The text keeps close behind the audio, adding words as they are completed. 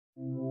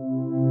Hello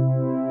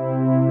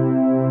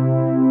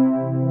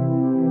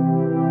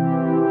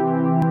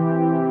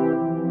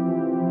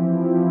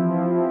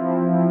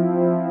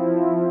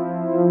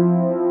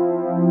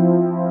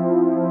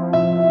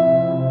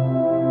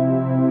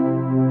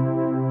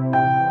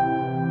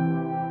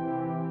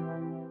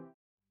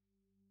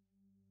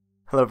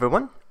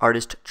everyone,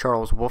 artist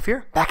Charles Wolf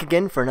here, back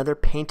again for another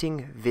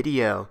painting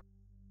video.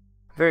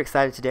 I'm very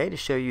excited today to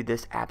show you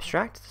this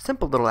abstract. It's a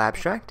simple little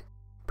abstract,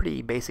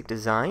 pretty basic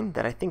design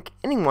that I think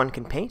anyone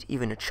can paint,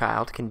 even a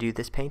child can do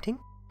this painting.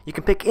 You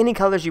can pick any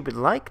colors you would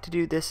like to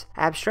do this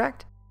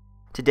abstract.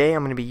 Today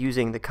I'm going to be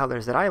using the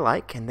colors that I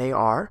like, and they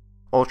are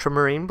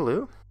Ultramarine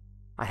Blue.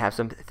 I have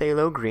some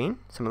Phthalo Green,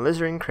 some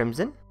Alizarin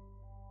Crimson,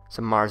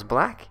 some Mars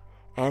Black,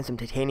 and some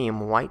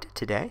Titanium White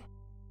today.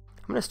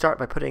 I'm going to start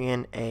by putting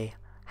in a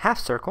half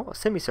circle, a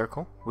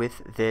semicircle,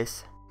 with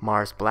this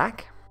Mars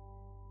Black.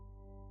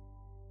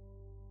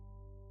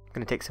 I'm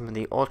going to take some of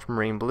the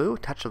Ultramarine Blue,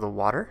 touch of the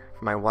water,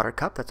 from my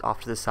Watercup that's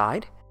off to the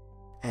side,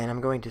 and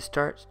I'm going to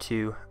start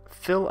to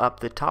fill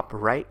up the top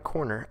right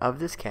corner of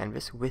this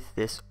canvas with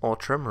this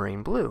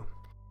Ultramarine Blue.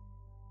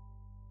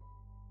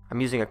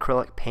 I'm using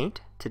acrylic paint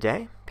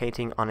today,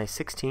 painting on a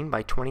 16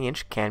 by 20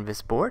 inch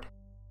canvas board.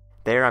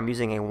 There I'm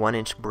using a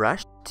 1-inch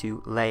brush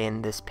to lay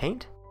in this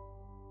paint.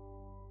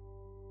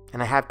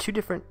 And I have two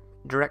different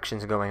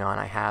directions going on.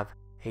 I have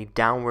a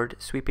downward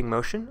sweeping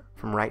motion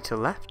from right to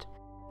left,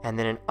 and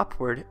then an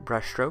upward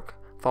brush stroke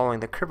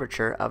following the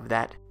curvature of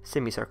that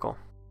semicircle.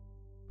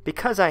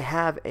 Because I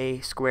have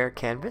a square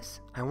canvas,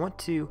 I want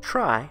to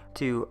try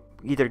to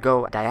either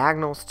go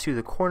diagonals to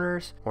the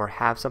corners or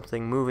have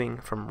something moving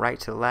from right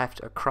to left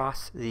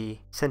across the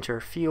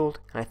center field,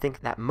 and I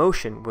think that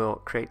motion will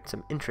create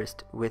some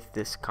interest with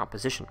this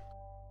composition.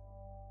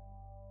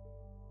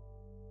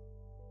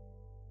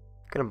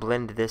 I'm going to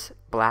blend this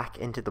black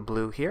into the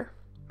blue here,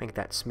 make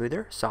that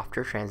smoother,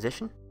 softer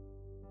transition.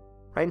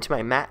 Right into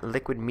my matte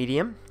liquid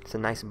medium. It's a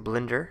nice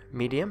blender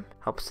medium,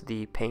 helps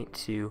the paint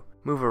to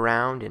move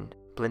around and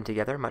blend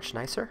together much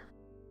nicer.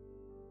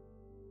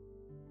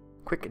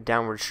 Quick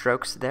downward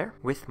strokes there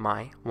with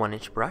my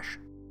 1-inch brush.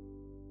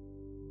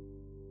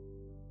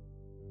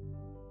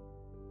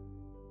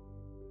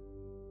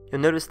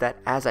 You'll notice that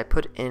as I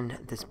put in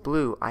this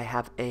blue, I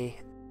have a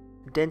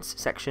dense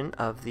section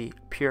of the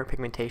pure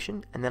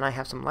pigmentation, and then I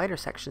have some lighter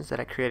sections that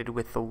I created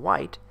with the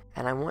white,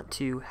 and I want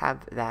to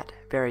have that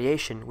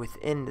variation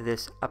within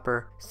this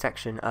upper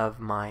section of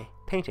my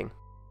painting.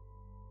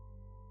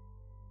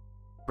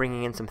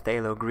 Bringing in some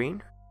Phthalo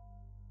Green,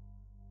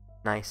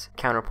 nice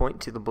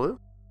counterpoint to the blue,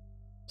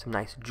 some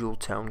nice jewel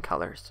tone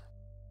colors.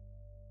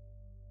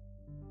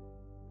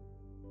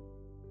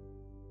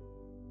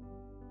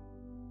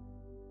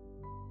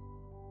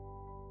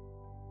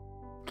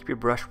 Keep your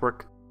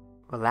brushwork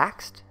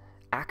relaxed,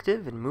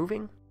 active, and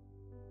moving.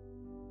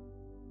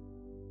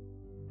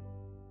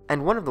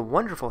 And one of the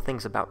wonderful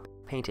things about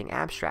painting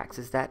abstracts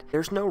is that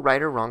there's no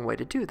right or wrong way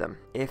to do them.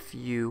 If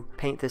you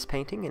paint this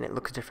painting and it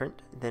looks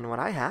different than what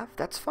I have,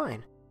 that's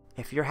fine.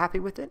 If you're happy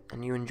with it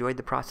and you enjoyed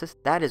the process,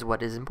 that is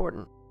what is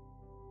important.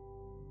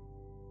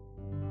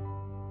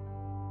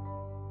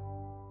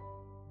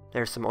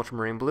 There's some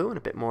Ultramarine Blue and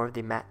a bit more of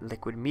the matte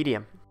liquid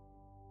medium.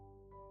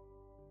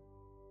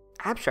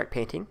 Abstract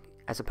painting,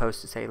 as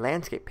opposed to, say,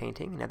 landscape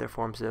painting and other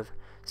forms of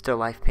still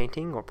life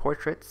painting or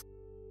portraits,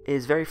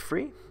 is very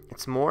free.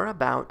 It's more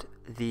about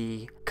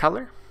the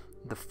color,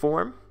 the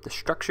form, the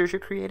structures you're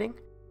creating,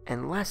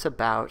 and less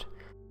about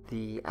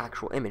the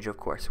actual image, of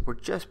course. We're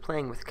just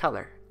playing with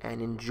color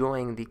and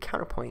enjoying the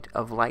counterpoint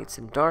of lights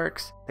and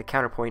darks, the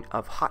counterpoint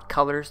of hot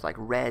colors like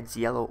reds,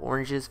 yellow,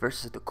 oranges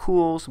versus the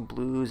cools,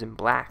 blues and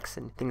blacks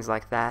and things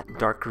like that,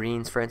 dark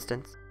greens for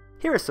instance.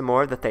 Here is some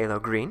more of the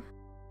Phthalo Green.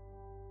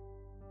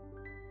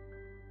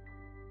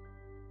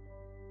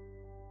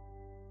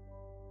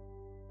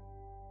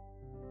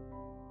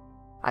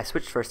 I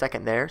switched for a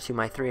second there to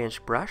my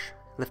 3-inch brush,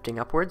 lifting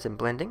upwards and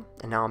blending,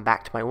 and now I'm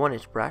back to my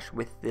 1-inch brush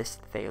with this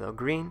Phthalo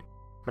Green.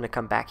 I'm going to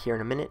come back here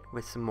in a minute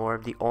with some more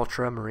of the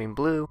Ultramarine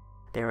Blue.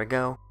 There we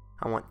go.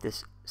 I want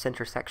this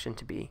center section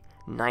to be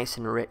nice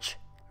and rich,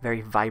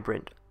 very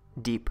vibrant,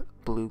 deep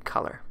blue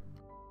color.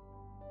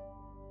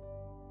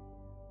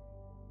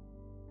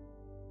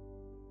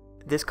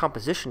 This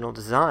compositional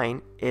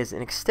design is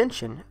an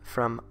extension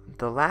from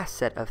the last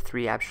set of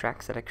 3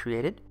 abstracts that I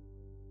created.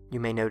 You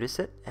may notice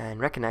it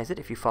and recognize it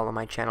if you follow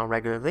my channel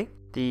regularly.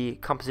 The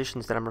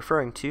compositions that I'm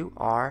referring to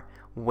are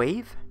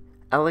Wave,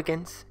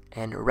 Elegance,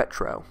 and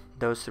Retro.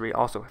 Those 3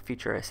 also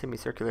feature a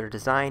semicircular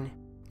design,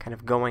 kind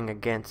of going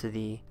against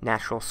the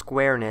natural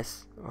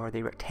squareness or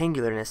the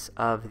rectangularness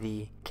of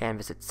the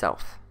canvas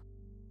itself.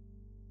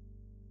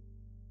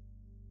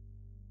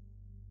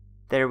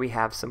 There we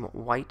have some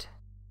white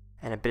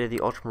and a bit of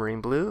the Ultramarine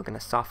Blue. I'm going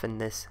to soften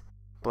this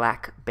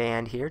black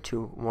band here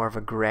to more of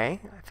a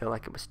gray. I feel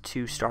like it was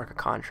too stark a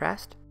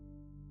contrast.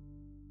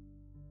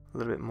 A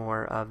little bit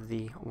more of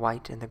the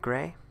white and the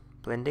gray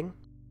blending.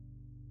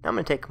 Now I'm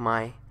going to take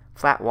my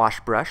flat wash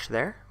brush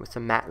there with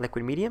some matte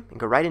liquid medium and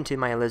go right into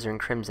my Alizarin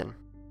Crimson.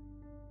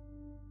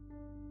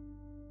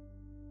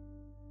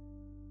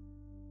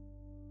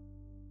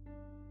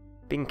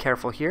 Being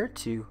careful here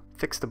to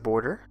fix the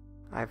border.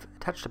 I've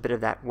touched a bit of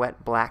that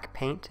wet black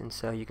paint, and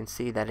so you can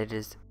see that it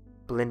is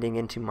blending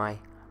into my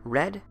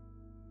red,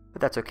 but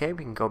that's okay.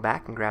 We can go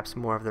back and grab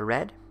some more of the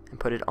red and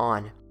put it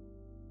on.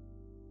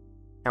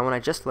 Now when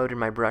I just loaded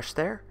my brush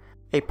there,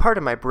 a part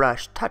of my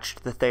brush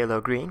touched the phthalo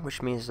green,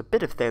 which means there's a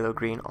bit of phthalo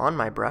green on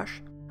my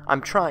brush.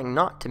 I'm trying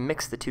not to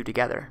mix the two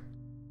together.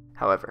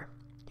 However,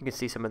 you can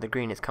see some of the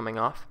green is coming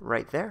off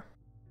right there,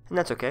 and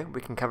that's okay. We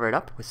can cover it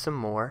up with some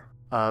more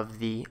of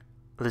the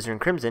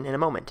Alizarin Crimson in a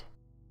moment.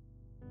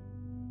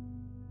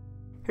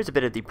 Here's a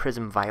bit of the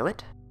Prism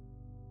Violet,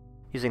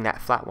 using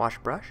that flat wash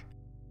brush.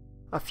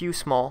 A few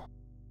small,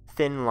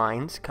 thin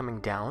lines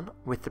coming down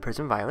with the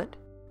Prism Violet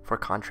for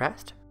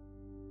contrast.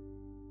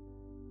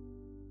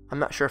 I'm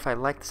not sure if I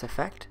like this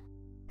effect.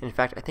 In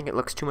fact, I think it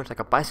looks too much like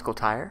a bicycle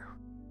tire.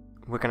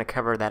 We're going to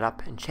cover that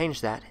up and change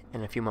that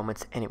in a few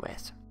moments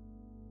anyways.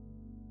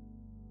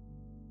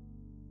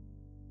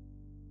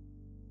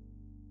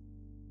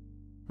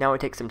 Now I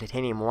take some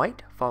titanium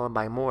white, followed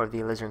by more of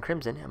the Alizarin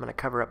Crimson. I'm going to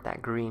cover up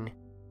that green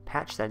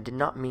patch that I did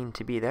not mean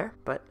to be there,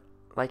 but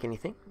like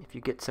anything, if you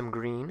get some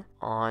green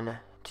on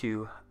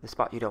to the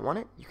spot you don't want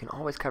it, you can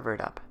always cover it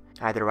up.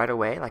 Either right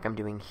away, like I'm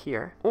doing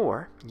here,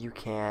 or you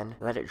can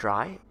let it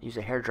dry, use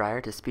a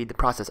hairdryer to speed the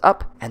process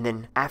up, and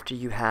then after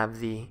you have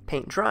the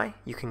paint dry,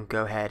 you can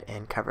go ahead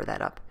and cover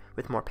that up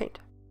with more paint.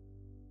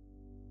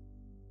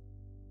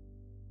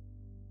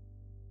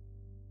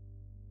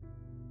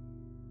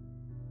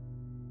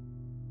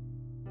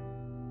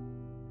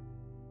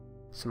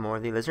 Some more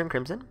of the Alizarin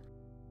Crimson.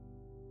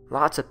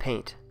 Lots of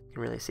paint. You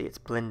can really see it's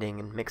blending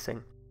and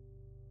mixing.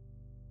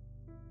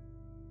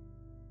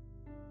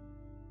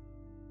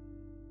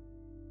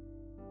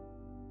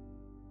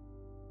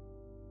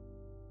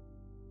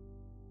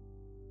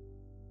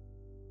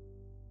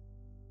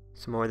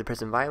 Some more of the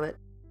Prism Violet.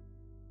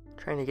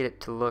 Trying to get it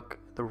to look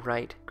the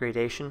right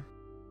gradation.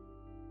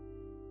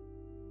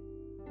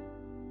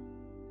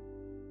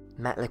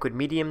 Matte liquid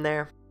medium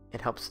there.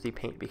 It helps the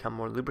paint become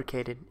more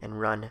lubricated and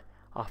run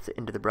off the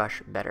end of the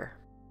brush better.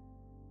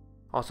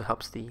 Also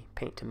helps the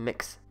paint to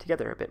mix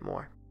together a bit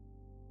more.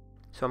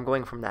 So I'm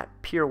going from that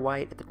pure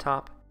white at the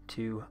top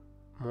to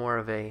more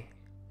of a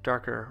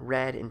darker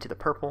red into the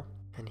purple,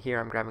 and here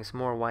I'm grabbing some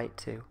more white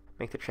to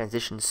make the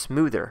transition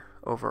smoother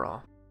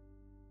overall.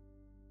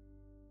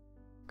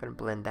 I'm going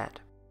to blend that,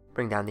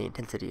 bring down the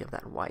intensity of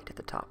that white at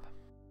the top.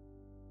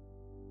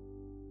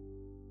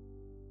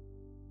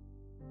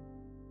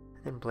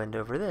 And then blend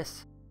over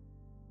this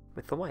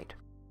with the white.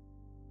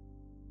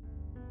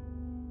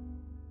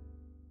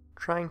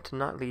 Trying to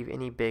not leave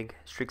any big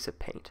streaks of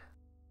paint.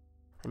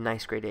 A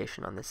nice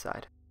gradation on this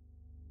side.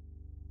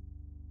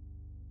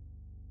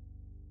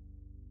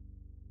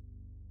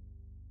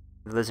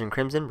 The Alizarin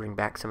Crimson bring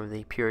back some of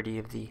the purity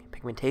of the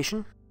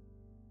pigmentation,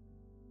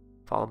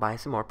 followed by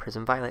some more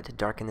Prism Violet to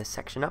darken this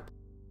section up.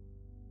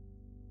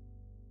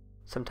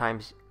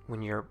 Sometimes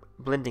when you're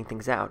blending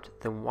things out,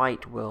 the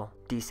white will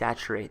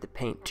desaturate the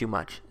paint too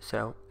much,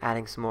 so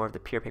adding some more of the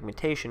pure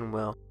pigmentation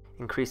will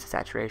increase the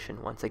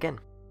saturation once again.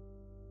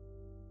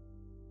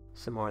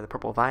 Some more of the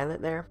Purple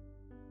Violet there.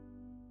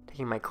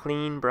 Taking my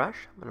clean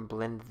brush, I'm going to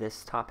blend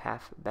this top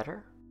half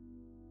better.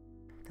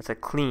 That's a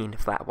clean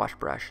flat wash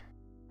brush.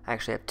 I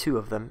actually have two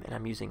of them, and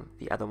I'm using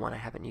the other one I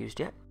haven't used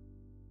yet.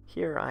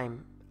 Here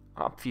I'm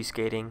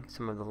obfuscating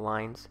some of the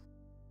lines,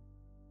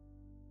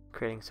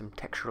 creating some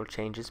textural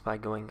changes by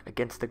going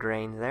against the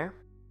grain there.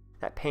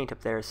 That paint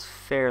up there is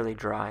fairly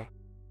dry,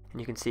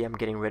 and you can see I'm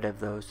getting rid of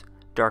those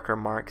darker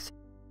marks,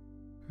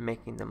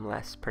 making them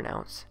less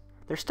pronounced.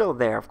 They're still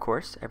there, of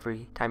course.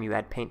 Every time you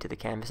add paint to the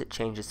canvas, it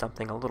changes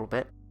something a little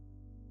bit.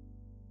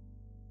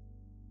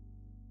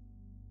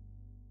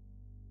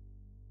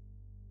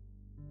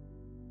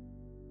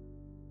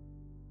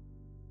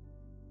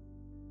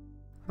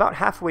 About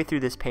halfway through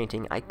this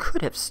painting, I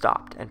could have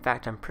stopped. In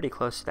fact, I'm pretty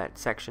close to that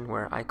section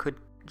where I could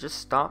just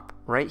stop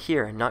right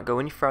here and not go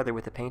any farther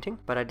with the painting,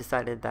 but I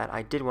decided that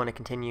I did want to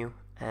continue,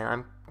 and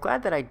I'm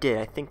glad that I did.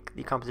 I think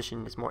the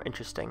composition is more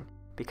interesting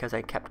because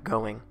I kept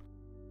going.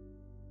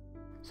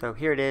 So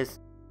here it is.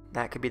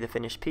 That could be the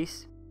finished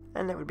piece,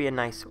 and that would be a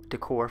nice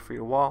decor for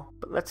your wall.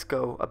 But let's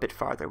go a bit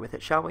farther with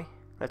it, shall we?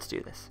 Let's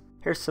do this.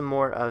 Here's some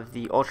more of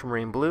the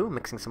Ultramarine Blue,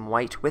 mixing some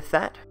white with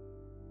that.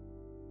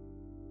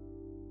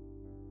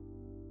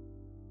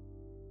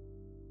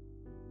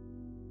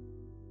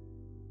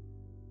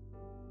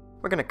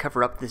 We're going to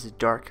cover up this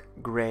dark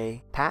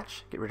gray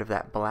patch, get rid of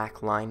that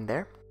black line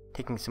there.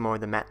 Taking some more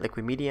of the matte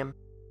liquid medium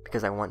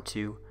because I want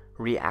to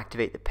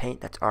reactivate the paint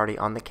that's already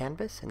on the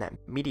canvas, and that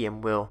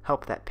medium will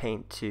help that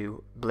paint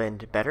to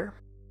blend better.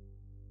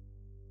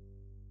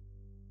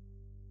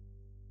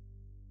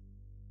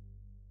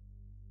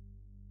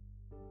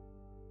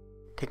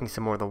 Taking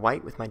some more of the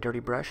white with my dirty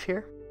brush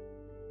here.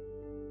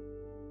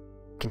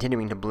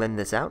 Continuing to blend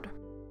this out.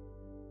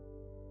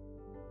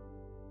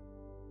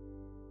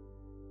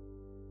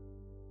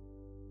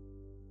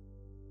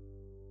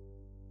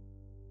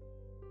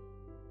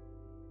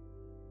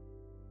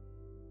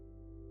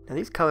 Now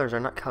these colors are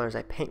not colors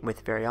I paint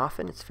with very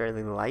often. It's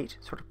fairly light,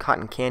 sort of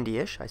cotton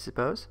candy-ish, I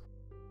suppose.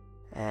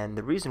 And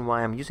the reason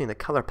why I'm using the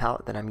color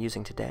palette that I'm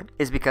using today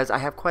is because I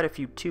have quite a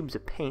few tubes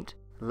of paint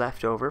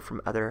left over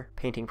from other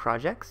painting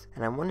projects,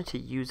 and I wanted to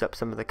use up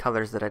some of the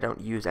colors that I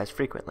don't use as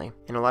frequently.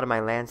 In a lot of my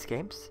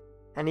landscapes,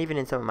 and even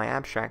in some of my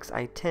abstracts,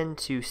 I tend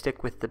to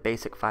stick with the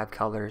basic 5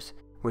 colors,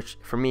 which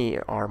for me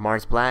are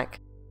Mars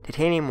Black,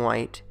 Titanium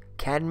White,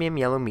 Cadmium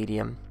Yellow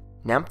Medium,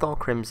 Phthalo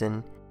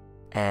Crimson,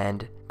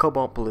 and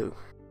Cobalt Blue.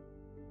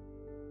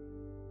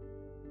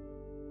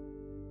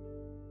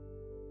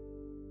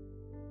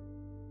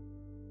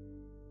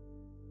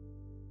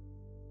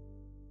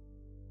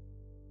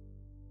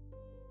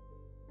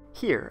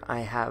 Here I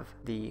have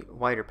the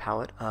wider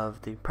palette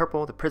of the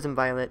purple, the prism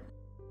violet,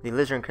 the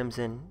Alizarin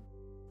Crimson,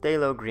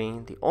 Phthalo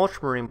Green, the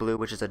Ultramarine Blue,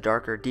 which is a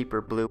darker, deeper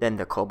blue than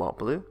the Cobalt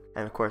Blue,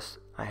 and of course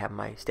I have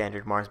my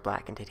standard Mars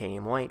Black and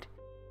Titanium White.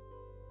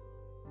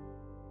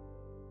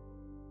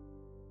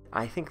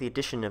 I think the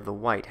addition of the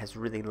white has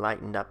really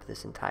lightened up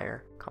this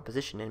entire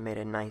composition and made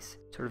a nice,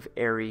 sort of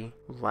airy,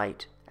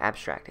 light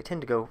abstract. I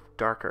tend to go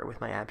darker with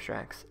my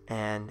abstracts,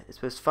 and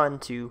it was fun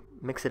to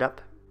mix it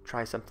up,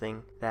 try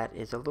something that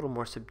is a little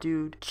more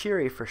subdued,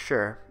 cheery for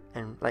sure,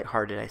 and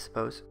lighthearted, I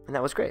suppose. And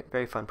that was great.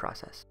 Very fun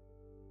process.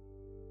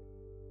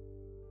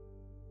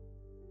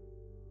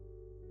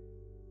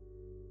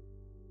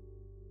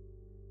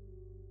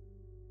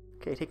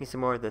 Okay, taking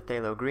some more of the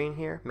Phthalo Green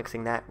here,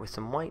 mixing that with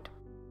some white.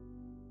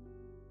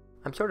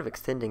 I'm sort of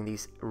extending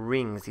these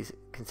rings, these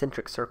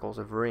concentric circles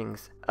of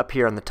rings, up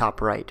here on the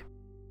top right.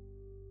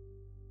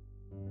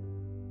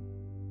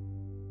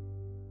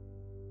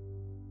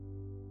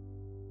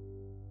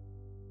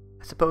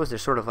 I suppose they're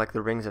sort of like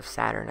the rings of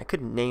Saturn. I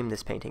couldn't name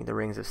this painting the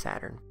rings of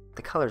Saturn.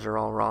 The colors are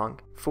all wrong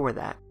for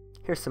that.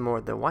 Here's some more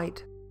of the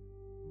white.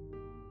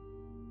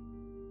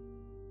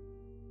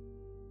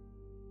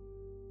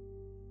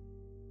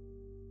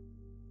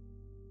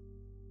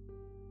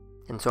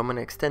 And so I'm going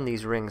to extend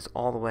these rings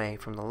all the way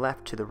from the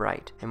left to the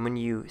right. And when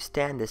you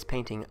stand this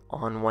painting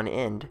on one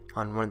end,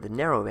 on one of the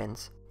narrow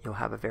ends, you'll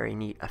have a very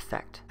neat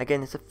effect.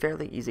 Again, it's a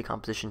fairly easy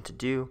composition to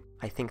do.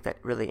 I think that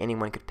really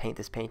anyone could paint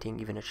this painting,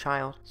 even a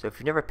child. So if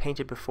you've never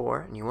painted before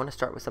and you want to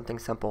start with something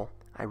simple,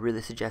 I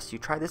really suggest you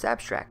try this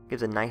abstract. It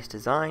gives a nice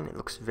design, it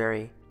looks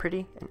very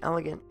pretty and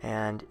elegant,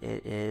 and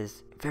it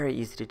is very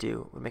easy to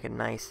do. It would make a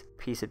nice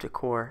piece of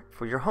decor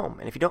for your home.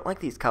 And if you don't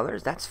like these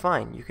colors, that's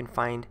fine. You can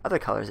find other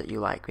colors that you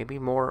like, maybe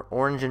more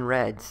orange and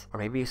reds, or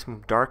maybe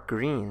some dark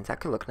greens.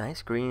 That could look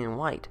nice, green and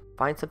white.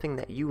 Find something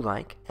that you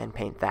like and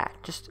paint that.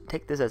 Just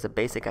take this as a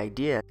basic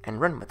idea and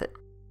run with it.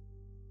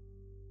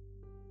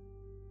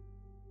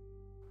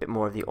 A bit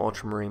more of the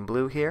Ultramarine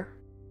Blue here.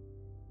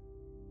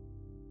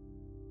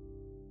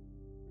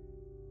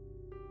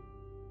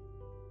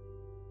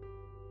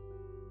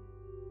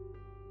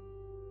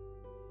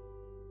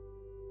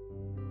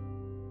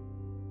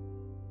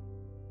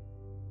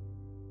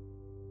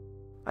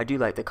 I do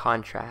like the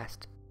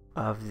contrast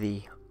of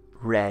the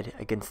red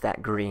against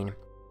that green.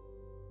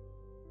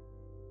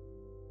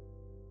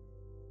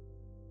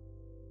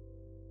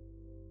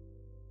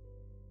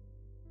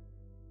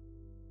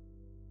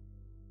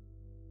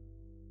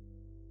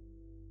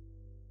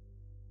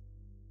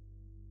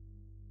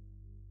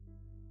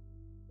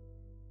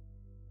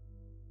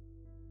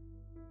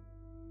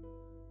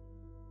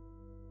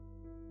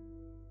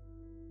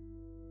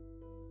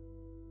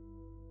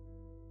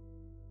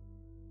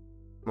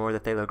 More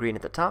of the Phthalo Green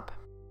at the top.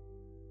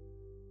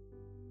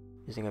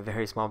 Using a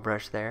very small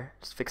brush there,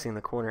 just fixing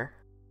the corner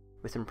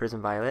with some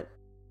Prism Violet,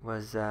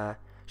 was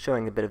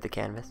showing a bit of the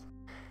canvas.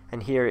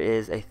 And here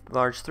is a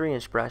large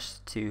 3-inch brush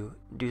to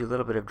do a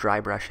little bit of dry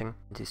brushing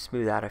to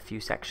smooth out a few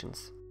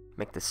sections,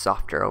 make this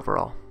softer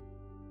overall.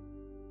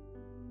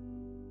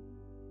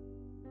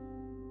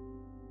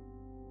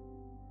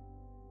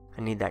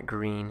 I need that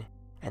green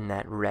and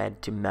that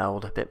red to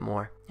meld a bit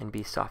more and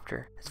be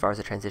softer as far as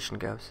the transition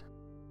goes.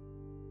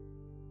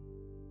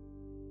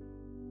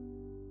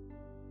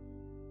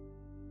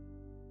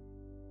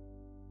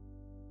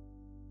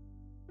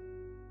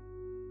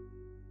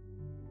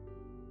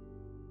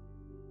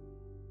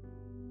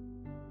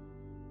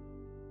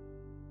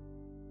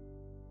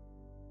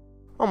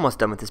 Almost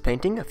done with this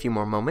painting, a few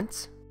more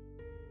moments.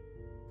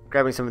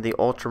 Grabbing some of the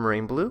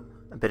Ultramarine Blue,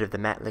 a bit of the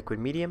matte liquid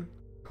medium,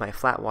 my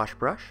flat wash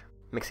brush,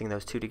 mixing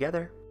those two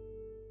together.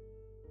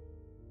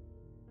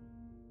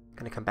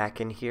 Going to come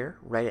back in here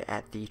right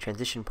at the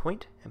transition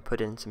point and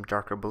put in some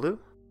darker blue.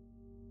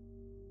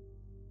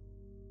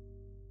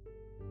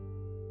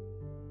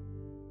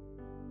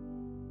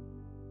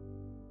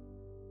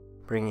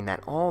 Bringing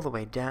that all the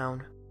way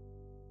down.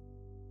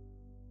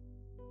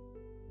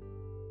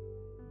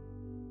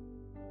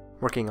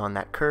 Working on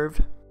that curve.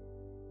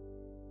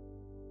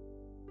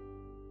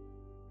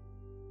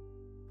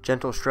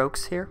 Gentle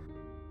strokes here.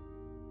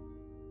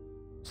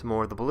 Some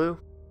more of the blue.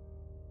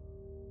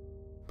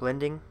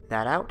 Blending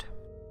that out.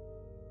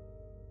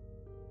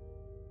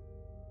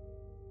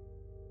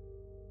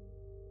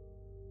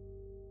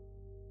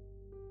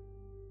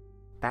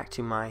 Back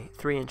to my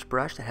 3-inch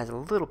brush that has a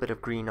little bit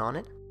of green on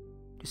it.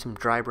 Do some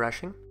dry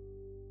brushing.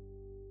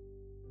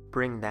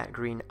 Bring that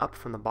green up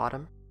from the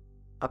bottom,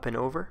 up and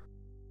over.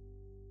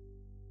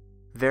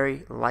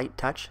 Very light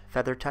touch,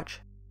 feather touch.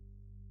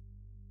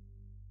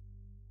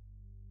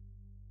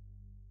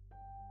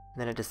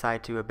 And then I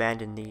decide to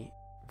abandon the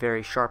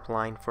very sharp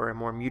line for a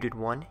more muted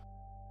one.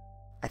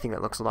 I think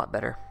that looks a lot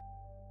better.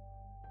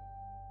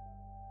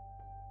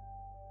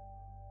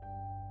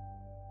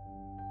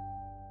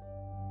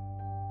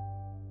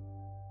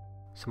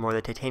 Some more of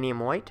the titanium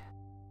white.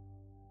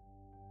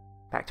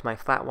 Back to my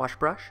flat wash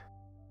brush.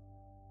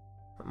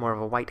 More of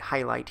a white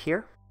highlight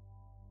here.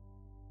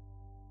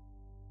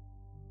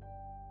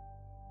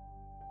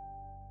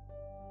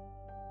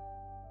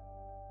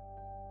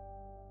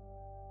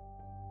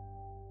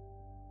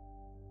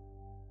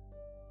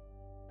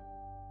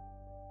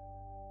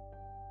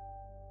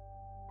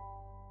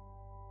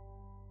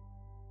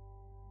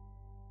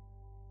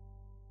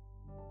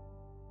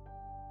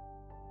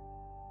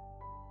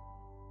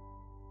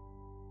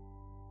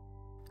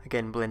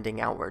 Again, blending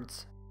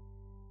outwards.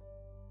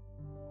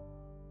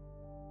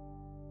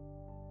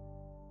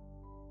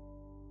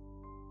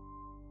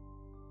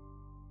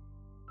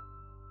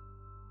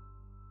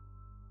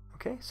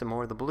 Okay, some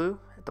more of the blue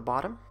at the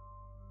bottom.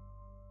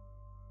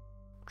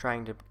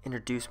 Trying to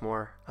introduce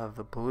more of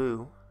the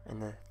blue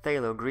and the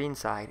phthalo green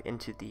side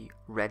into the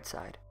red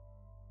side.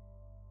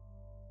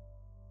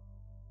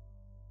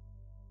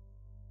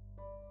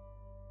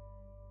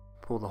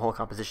 Pull the whole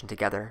composition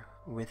together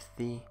with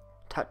the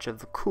touch of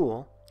the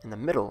cool in the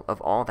middle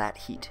of all that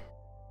heat.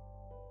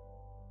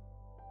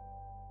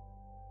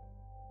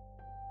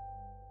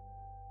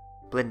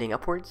 Blending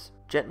upwards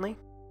gently.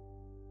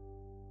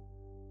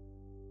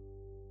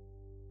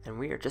 And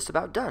we are just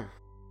about done.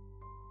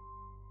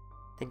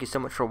 Thank you so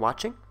much for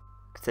watching.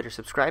 Consider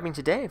subscribing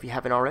today if you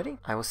haven't already.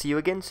 I will see you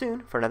again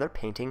soon for another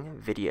painting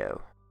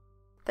video.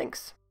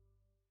 Thanks.